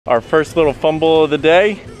Our first little fumble of the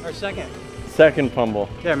day. Our second. Second fumble.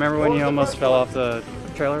 Yeah, remember when you almost fell off the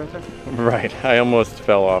trailer right there? Right, I almost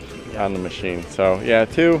fell off on the machine. So yeah,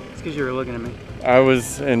 two. It's because you were looking at me. I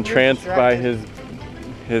was entranced by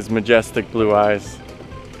his majestic blue eyes.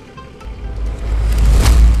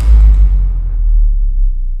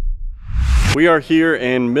 We are here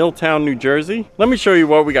in Milltown, New Jersey. Let me show you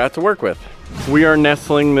what we got to work with. We are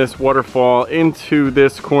nestling this waterfall into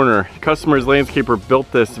this corner. Customer's landscaper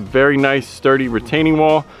built this very nice sturdy retaining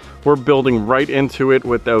wall. We're building right into it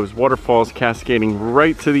with those waterfalls cascading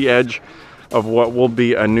right to the edge of what will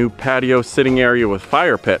be a new patio sitting area with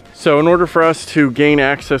fire pit. So in order for us to gain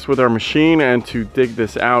access with our machine and to dig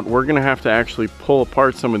this out, we're gonna have to actually pull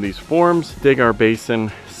apart some of these forms, dig our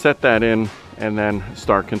basin, set that in, and then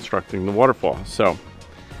start constructing the waterfall. So,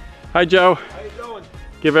 hi Joe. How you doing?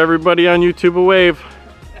 Give everybody on YouTube a wave.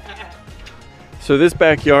 So this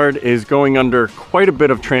backyard is going under quite a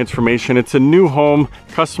bit of transformation. It's a new home.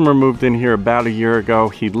 Customer moved in here about a year ago.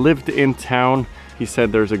 He lived in town. He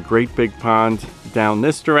said there's a great big pond down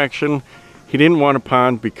this direction. He didn't want a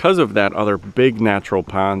pond because of that other big natural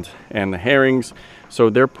pond and the herrings.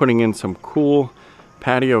 So they're putting in some cool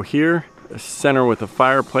patio here, a center with a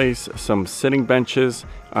fireplace, some sitting benches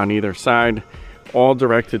on either side, all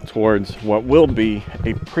directed towards what will be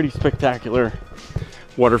a pretty spectacular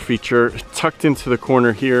water feature tucked into the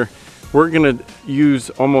corner here. We're gonna use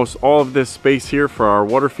almost all of this space here for our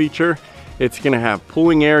water feature. It's gonna have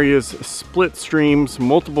pooling areas, split streams,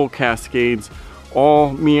 multiple cascades,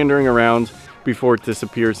 all meandering around before it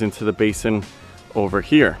disappears into the basin over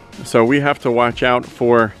here. So we have to watch out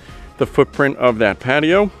for the footprint of that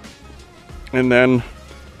patio and then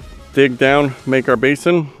dig down, make our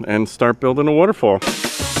basin, and start building a waterfall.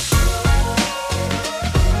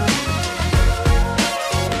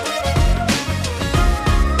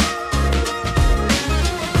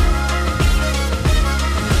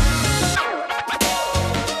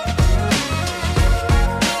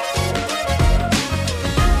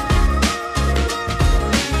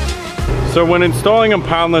 So when installing a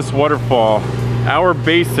pondless waterfall, our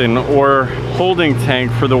basin or holding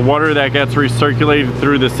tank for the water that gets recirculated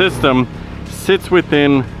through the system sits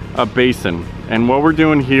within a basin. And what we're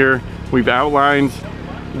doing here, we've outlined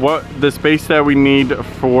what the space that we need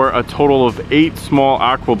for a total of 8 small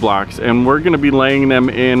aqua blocks, and we're going to be laying them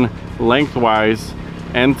in lengthwise,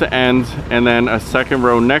 end to end, and then a second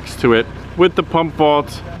row next to it with the pump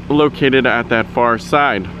vault located at that far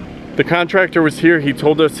side. The contractor was here. He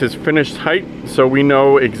told us his finished height, so we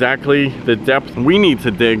know exactly the depth we need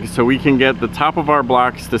to dig so we can get the top of our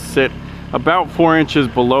blocks to sit about 4 inches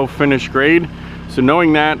below finished grade. So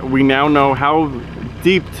knowing that, we now know how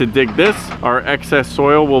deep to dig this. Our excess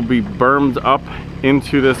soil will be bermed up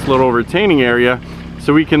into this little retaining area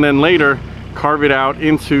so we can then later carve it out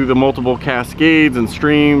into the multiple cascades and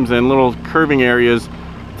streams and little curving areas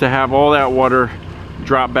to have all that water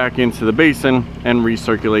drop back into the basin and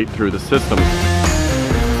recirculate through the system.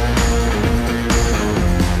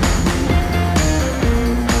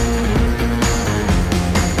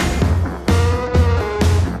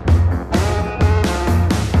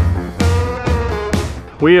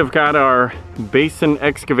 We have got our basin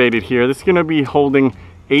excavated here. This is going to be holding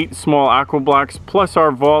 8 small aqua blocks plus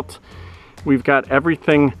our vault. We've got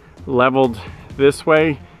everything leveled this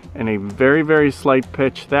way and a very, very slight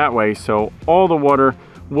pitch that way, so all the water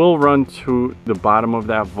will run to the bottom of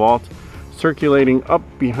that vault, circulating up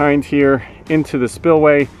behind here into the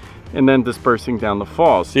spillway and then dispersing down the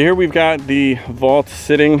falls. So here we've got the vault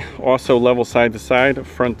sitting also level side to side,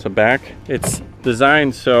 front to back. It's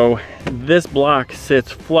designed so this block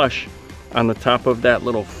sits flush on the top of that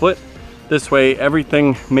little foot. This way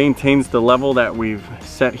everything maintains the level that we've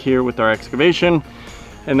set here with our excavation,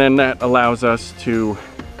 and then that allows us to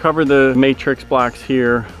cover the matrix blocks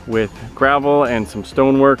here with gravel and some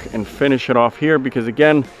stonework and finish it off here, because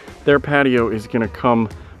again, their patio is going to come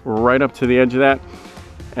right up to the edge of that.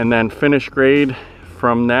 And then finish grade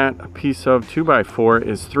from that piece of 2x4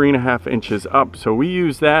 is 3.5 inches up. So we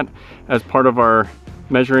use that as part of our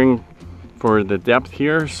measuring for the depth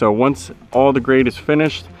here. So once all the grade is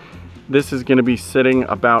finished, this is going to be sitting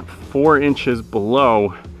about 4 inches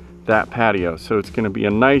below that patio. So it's going to be a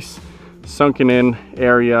nice sunken in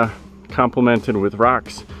area complemented with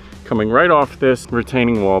rocks coming right off this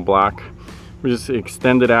retaining wall block. We just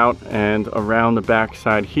extend it out and around the back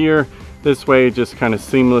side here. This way it just kind of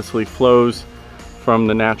seamlessly flows from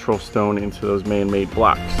the natural stone into those man-made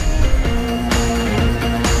blocks.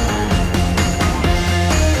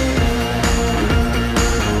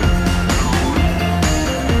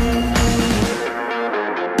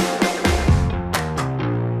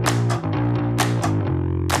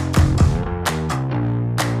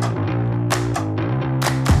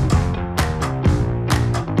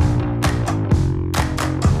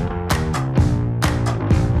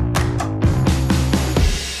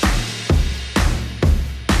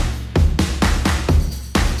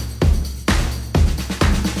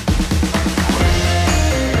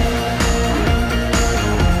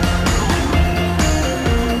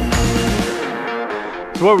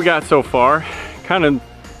 So what we got so far kind of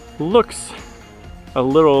looks a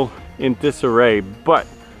little in disarray, but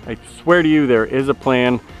I swear to you there is a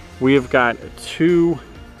plan. We have got 2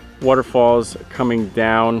 waterfalls coming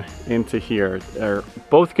down into here. They're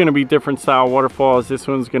both going to be different style waterfalls. This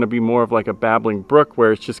one's going to be more of like a babbling brook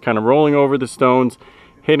where it's just kind of rolling over the stones,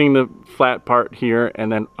 hitting the flat part here,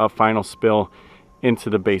 and then a final spill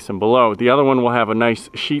into the basin below. The other one will have a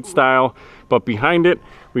nice sheet style, but behind it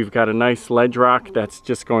we've got a nice ledge rock that's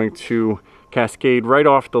just going to cascade right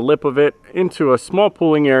off the lip of it into a small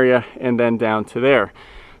pooling area and then down to there.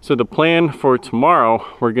 So the plan for tomorrow,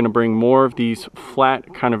 we're going to bring more of these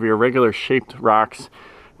flat, kind of irregular shaped rocks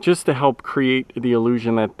just to help create the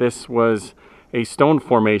illusion that this was a stone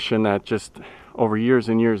formation that just over years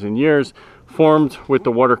and years and years formed with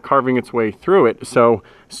the water carving its way through it. So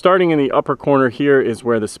starting in the upper corner here is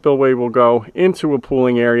where the spillway will go into a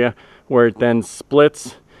pooling area where it then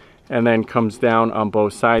splits and then comes down on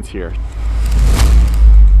both sides here.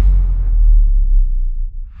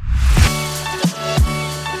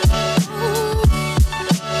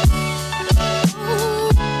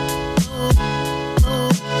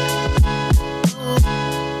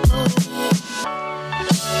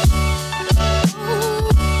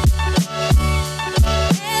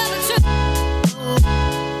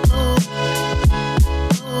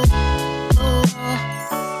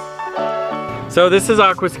 So this is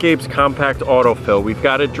Aquascape's compact autofill. We've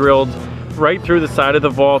got it drilled right through the side of the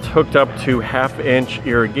vault, hooked up to 1/2-inch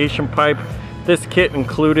irrigation pipe. This kit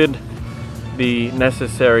included the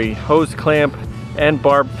necessary hose clamp and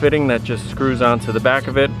barb fitting that just screws onto the back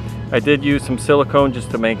of it. I did use some silicone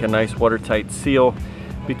just to make a nice watertight seal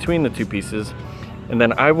between the 2 pieces. And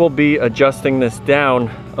then I will be adjusting this down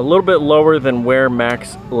a little bit lower than where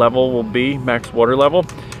max level will be, max water level.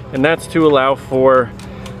 And that's to allow for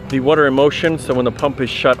the water in motion, so when the pump is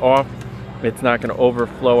shut off, it's not going to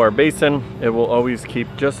overflow our basin. It will always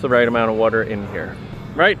keep just the right amount of water in here.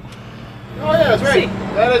 Right? Oh yeah, that's right.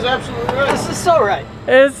 That is absolutely right. This is so right.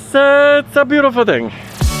 It's a beautiful thing.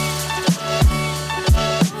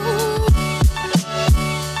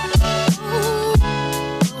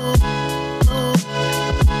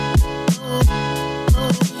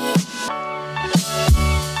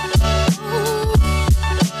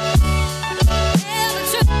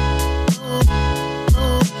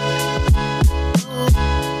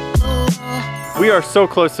 We are so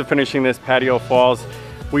close to finishing this patio falls.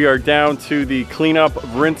 We are down to the cleanup,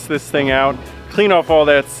 rinse this thing out, clean off all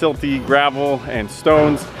that silty gravel and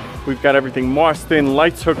stones. We've got everything mossed in,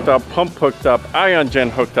 lights hooked up, pump hooked up, ion gen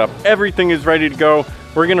hooked up. Everything is ready to go.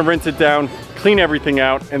 We're gonna rinse it down, clean everything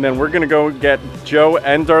out, and then we're gonna go get Joe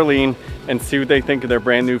and Darlene and see what they think of their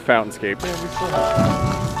brand new fountainscape.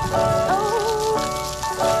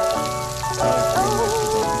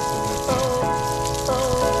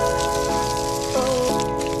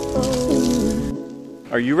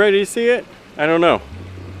 Are you ready to see it? I don't know.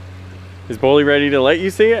 Is Boley ready to let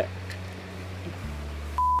you see it?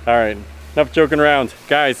 All right, enough joking around.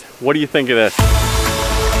 Guys, what do you think of this?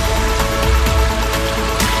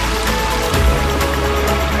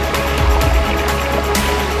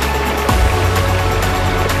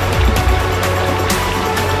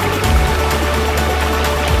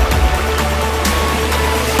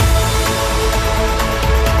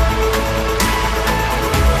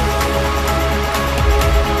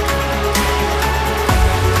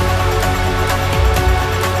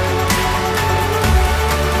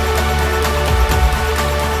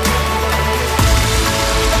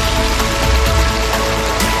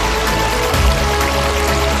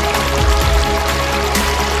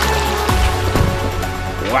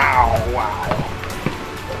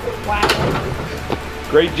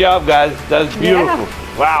 Great job, guys. That's beautiful.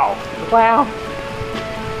 Yeah. Wow. Wow.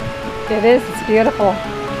 It is. It's beautiful.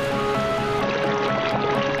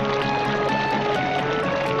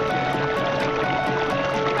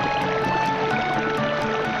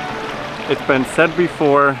 It's been said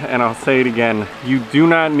before, and I'll say it again. You do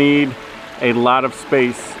not need a lot of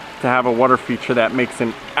space to have a water feature that makes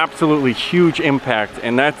an absolutely huge impact,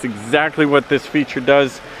 and that's exactly what this feature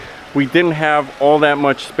does. We didn't have all that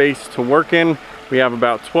much space to work in. We have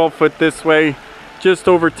about 12 foot this way, just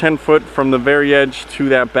over 10 foot from the very edge to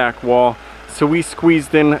that back wall. So we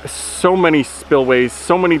squeezed in so many spillways,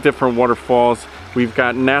 so many different waterfalls. We've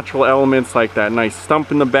got natural elements like that nice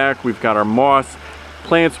stump in the back. We've got our moss.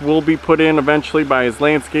 Plants will be put in eventually by his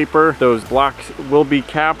landscaper. Those blocks will be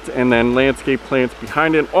capped, and then landscape plants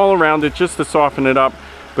behind it, all around it, just to soften it up.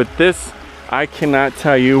 But this, I cannot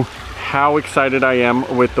tell you how excited I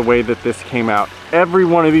am with the way that this came out. Every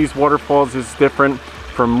one of these waterfalls is different.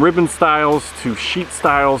 from ribbon styles to sheet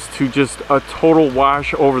styles to just a total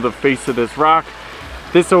wash over the face of this rock.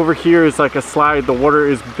 This over here is like a slide. The water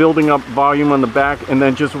is building up volume on the back and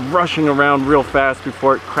then just rushing around real fast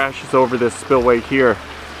before it crashes over this spillway here.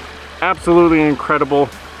 Absolutely incredible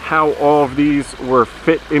how all of these were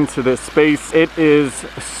fit into this space. It is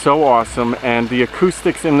so awesome, and the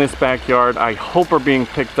acoustics in this backyard I hope are being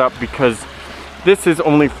picked up, because this is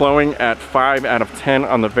only flowing at 5 out of 10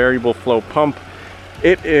 on the variable flow pump.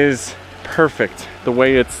 It is perfect the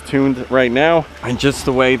way it's tuned right now, and just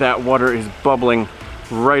the way that water is bubbling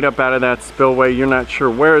right up out of that spillway. You're not sure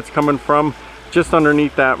where it's coming from, just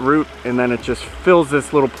underneath that root, and then it just fills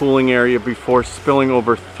this little pooling area before spilling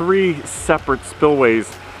over 3 separate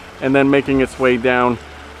spillways and then making its way down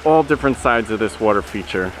all different sides of this water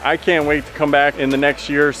feature. I can't wait to come back in the next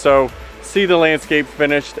year or so, see the landscape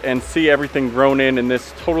finished, and see everything grown in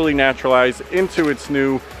this totally naturalized into its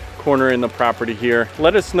new corner in the property here.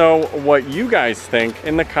 Let us know what you guys think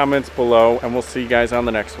in the comments below, and we'll see you guys on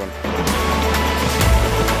the next one.